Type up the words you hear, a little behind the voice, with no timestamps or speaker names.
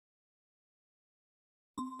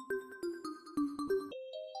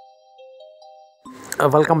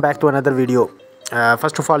Welcome back to another video.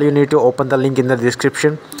 First of all, you need to open the link in the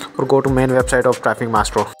description or go to main website of Typing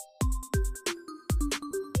Master.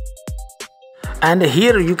 And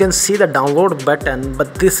here you can see the download button,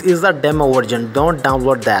 but this is the demo version. Don't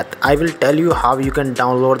download that. I will tell you how you can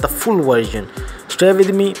download the full version. Stay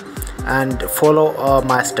with me and follow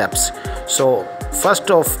my steps. So first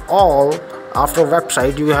of all, after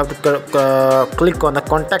website, you have to click on the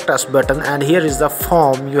contact us button, and here is the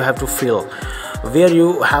form you have to fill, where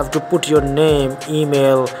you have to put your name,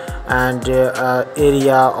 email, and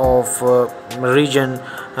area of region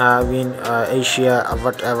in Asia,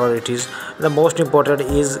 whatever it is. The most important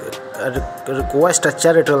is request a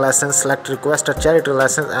charity license. Select request a charity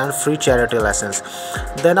license and free charity license.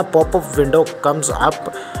 Then a pop-up window comes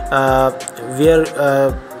up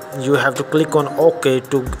where you have to click on OK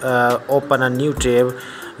to open a new tab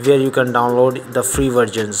where you can download the free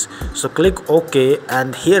versions. So click OK,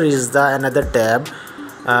 and here is the another tab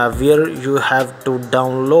where you have to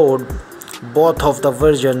download both of the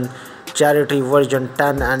version, charity version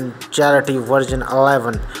 10 and charity version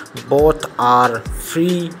 11. Both are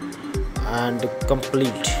free and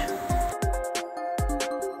complete.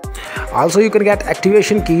 Also, you can get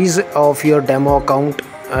activation keys of your demo account,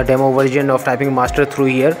 demo version of Typing Master through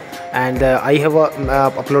here. And I have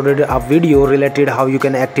uploaded a video related how you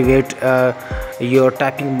can activate your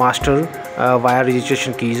Typing Master via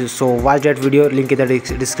registration keys. So watch that video, link in the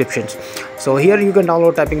description. So here you can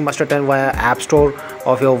download Typing Master 10 via App Store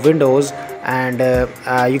of your Windows, and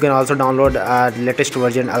you can also download latest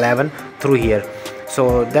version 11 through here.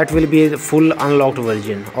 So that will be the full unlocked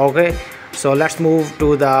version. Okay, so let's move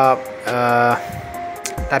to the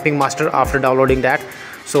Typing Master after downloading that.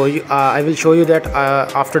 So I will show you that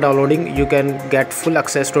after downloading you can get full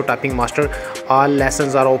access to Typing Master. All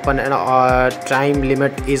lessons are open, and time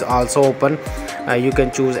limit is also open. You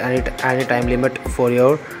can choose any time limit for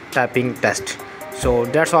your typing test. So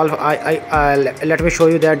that's all. Let me show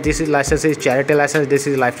you that this is license is charity license, this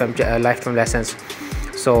is lifetime license.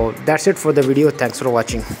 So that's it for the video. Thanks for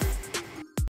watching.